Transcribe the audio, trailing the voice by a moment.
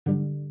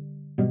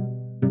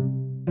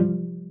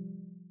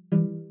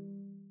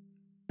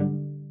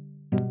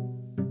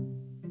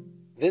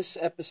This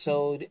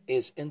episode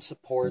is in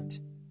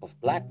support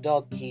of Black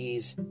Dog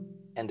Keys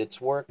and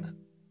its work,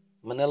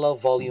 Manila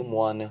Volume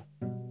 1,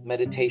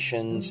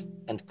 Meditations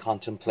and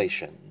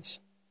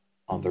Contemplations,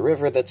 on the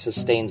river that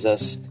sustains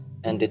us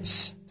and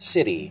its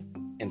city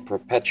in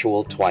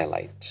perpetual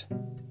twilight.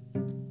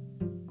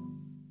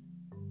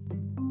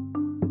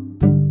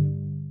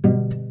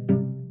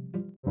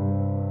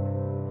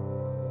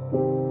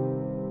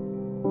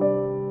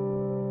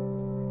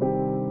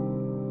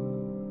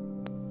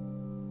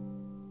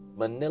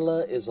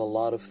 Manila is a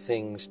lot of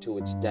things to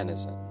its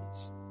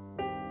denizens,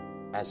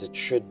 as it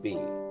should be.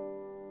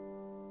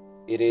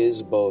 It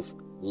is both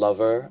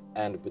lover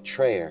and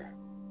betrayer,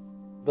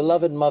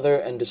 beloved mother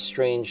and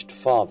estranged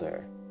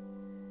father,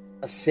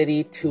 a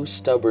city too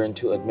stubborn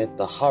to admit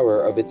the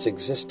horror of its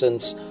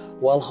existence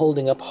while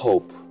holding up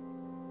hope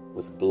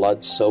with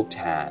blood-soaked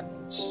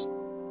hands.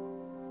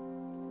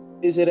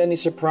 Is it any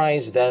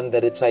surprise then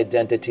that its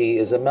identity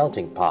is a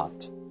melting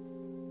pot,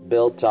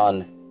 built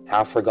on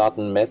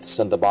half-forgotten myths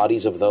and the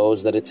bodies of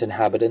those that its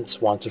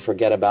inhabitants want to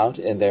forget about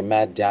in their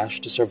mad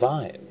dash to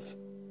survive?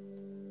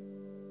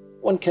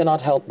 One cannot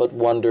help but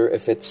wonder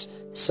if its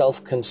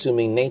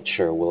self-consuming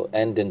nature will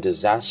end in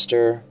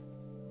disaster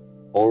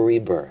or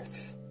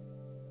rebirth.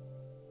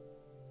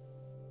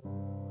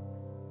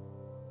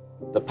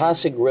 The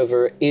Pasig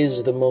River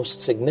is the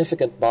most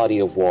significant body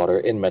of water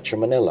in Metro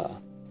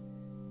Manila,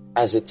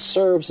 as it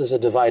serves as a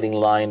dividing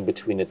line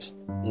between its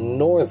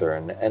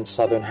northern and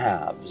southern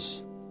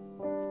halves.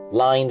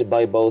 Lined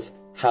by both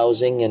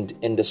housing and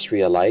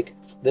industry alike,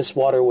 this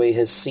waterway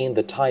has seen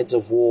the tides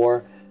of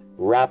war,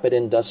 rapid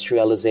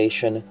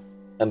industrialization,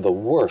 and the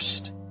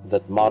worst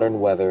that modern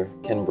weather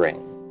can bring.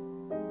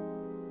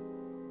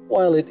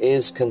 While it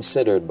is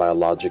considered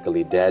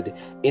biologically dead,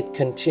 it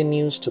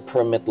continues to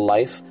permit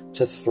life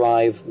to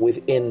thrive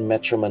within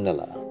Metro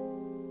Manila,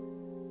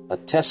 a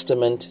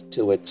testament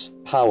to its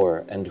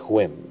power and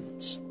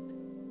whims,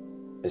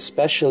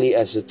 especially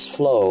as its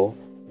flow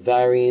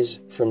varies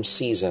from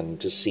season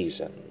to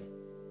season.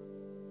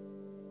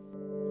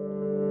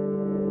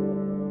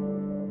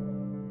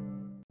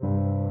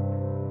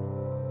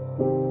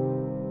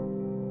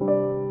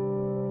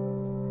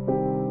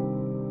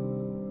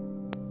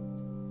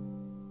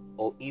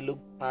 O Ilog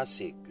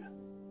Pasig,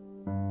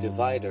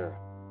 divider,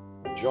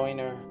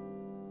 joiner,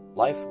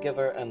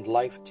 life-giver and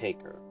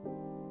life-taker,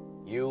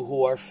 you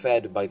who are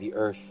fed by the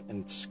earth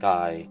and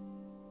sky,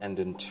 and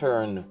in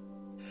turn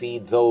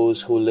feed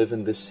those who live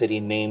in this city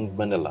named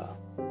Manila.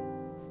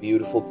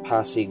 Beautiful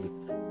Pasig,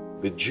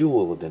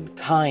 bejeweled and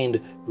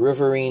kind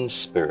riverine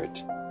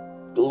spirit,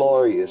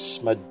 glorious,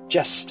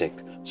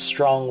 majestic,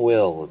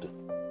 strong-willed,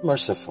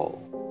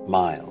 merciful,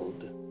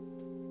 mild.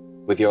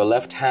 With your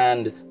left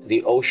hand,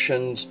 the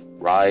oceans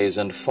rise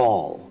and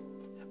fall.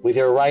 With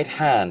your right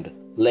hand,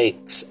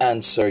 lakes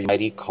answer your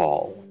mighty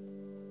call.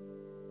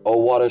 O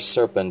water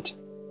serpent,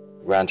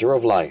 granter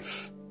of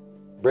life,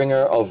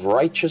 bringer of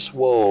righteous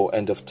woe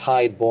and of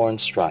tide-born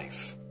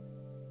strife,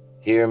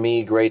 hear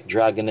me, great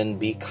dragon, and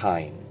be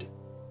kind.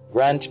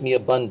 Grant me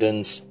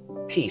abundance,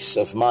 peace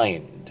of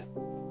mind.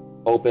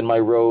 Open my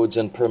roads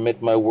and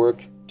permit my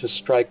work to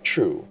strike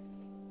true.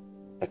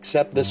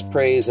 Accept this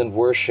praise and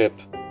worship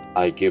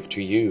I give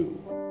to you.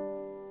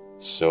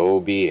 So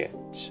be it.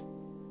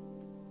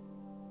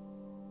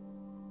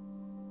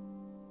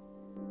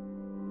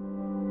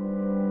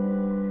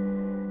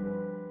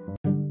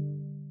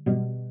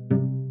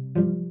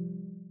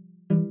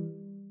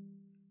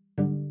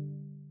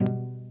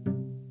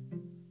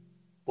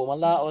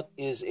 Pumalaot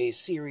is a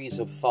series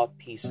of thought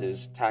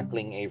pieces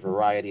tackling a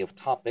variety of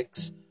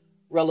topics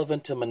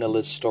relevant to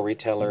Manila's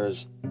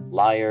storytellers,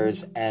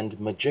 liars, and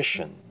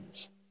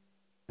magicians.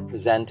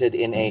 Presented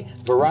in a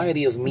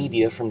variety of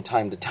media from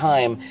time to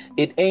time,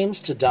 it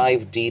aims to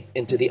dive deep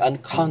into the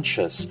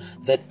unconscious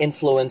that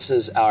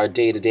influences our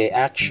day-to-day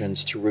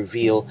actions to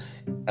reveal,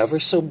 ever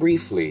so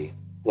briefly,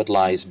 what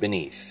lies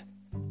beneath.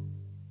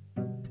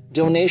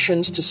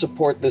 Donations to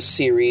support this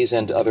series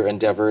and other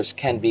endeavors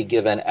can be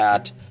given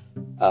at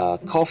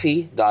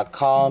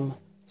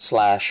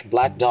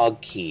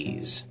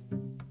coffee.com/blackdogkeys.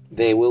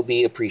 They will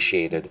be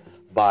appreciated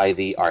by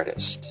the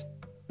artist.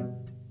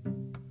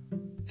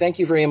 Thank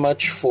you very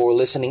much for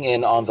listening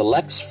in on the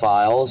Lex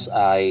Files.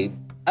 I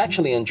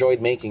actually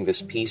enjoyed making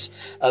this piece.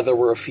 There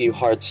were a few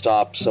hard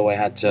stops, so I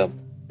had to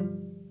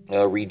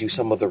redo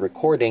some of the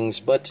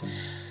recordings, but,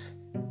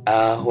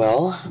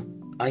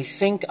 I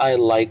think I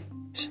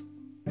liked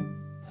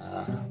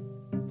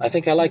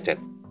it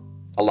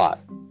a lot.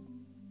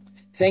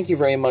 Thank you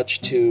very much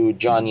to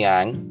John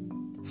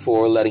Yang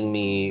for letting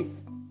me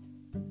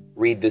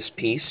read this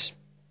piece.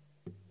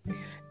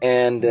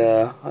 And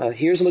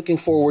here's looking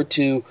forward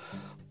to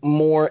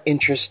more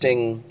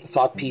interesting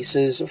thought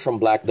pieces from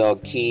Black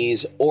Dog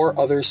Keys or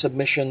other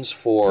submissions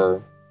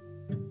for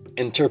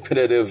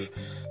interpretative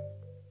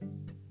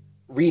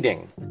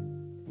reading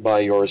by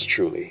yours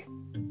truly.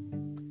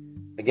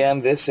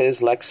 Again, this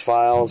is Lex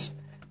Files,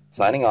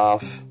 signing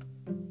off.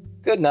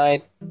 Good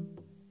night.